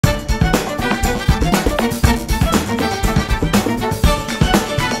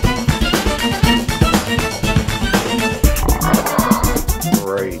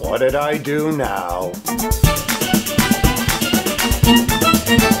did I do now?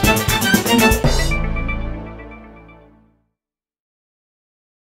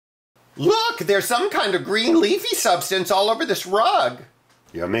 Look, there's some kind of green leafy substance all over this rug.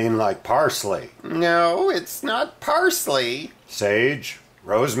 You mean like parsley? No, it's not parsley. Sage?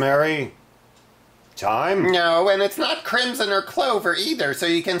 Rosemary? Thyme? No, and it's not crimson or clover either, so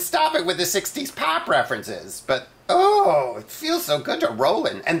you can stop it with the 60s pop references. But, oh, it feels so good to roll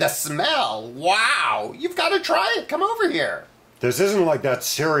in. And the smell, wow! You've got to try it. Come over here. This isn't like that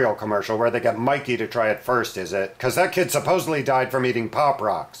cereal commercial where they get Mikey to try it first, is it? Because that kid supposedly died from eating Pop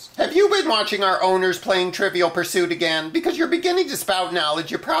Rocks. Have you been watching our owners playing Trivial Pursuit again? Because you're beginning to spout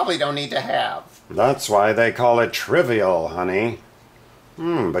knowledge you probably don't need to have. That's why they call it trivial, honey.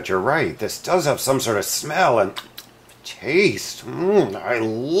 But you're right. This does have some sort of smell and taste. I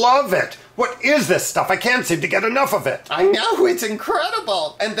love it. What is this stuff? I can't seem to get enough of it. I know, it's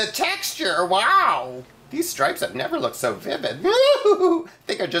incredible. And the texture, wow. These stripes have never looked so vivid. Woo!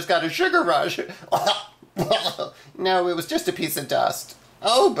 Think I just got a sugar rush. No, it was just a piece of dust.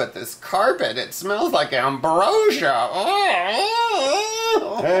 Oh, but this carpet, it smells like ambrosia.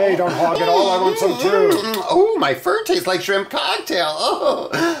 Hey, don't hog it all. I want some too. Oh, my fur tastes like shrimp cocktail.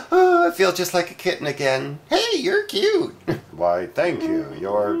 Oh, I feel just like a kitten again. Hey, you're cute. Why, thank you.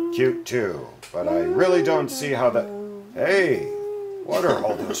 You're cute too. But I really don't see how that... Hey, what are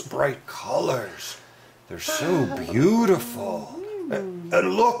all those bright colors? They're so beautiful. And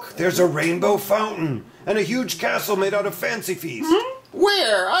look, there's a rainbow fountain and a huge castle made out of fancy feast.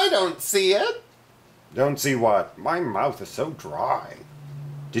 Where? I don't see it. Don't see what? My mouth is so dry.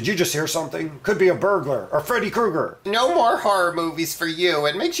 Did you just hear something? Could be a burglar or Freddy Krueger. No more horror movies for you.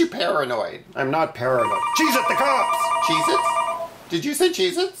 It makes you paranoid. I'm not paranoid. Cheez-It, the cops! Cheez-Its? Did you say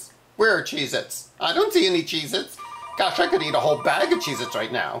Cheez-Its? Where are Cheez-Its? I don't see any Cheez-Its. Gosh, I could eat a whole bag of Cheez-Its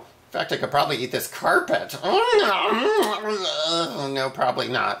right now. In fact, I could probably eat this carpet. Oh, no, probably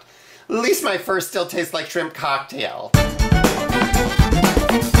not. At least my fur still tastes like shrimp cocktail.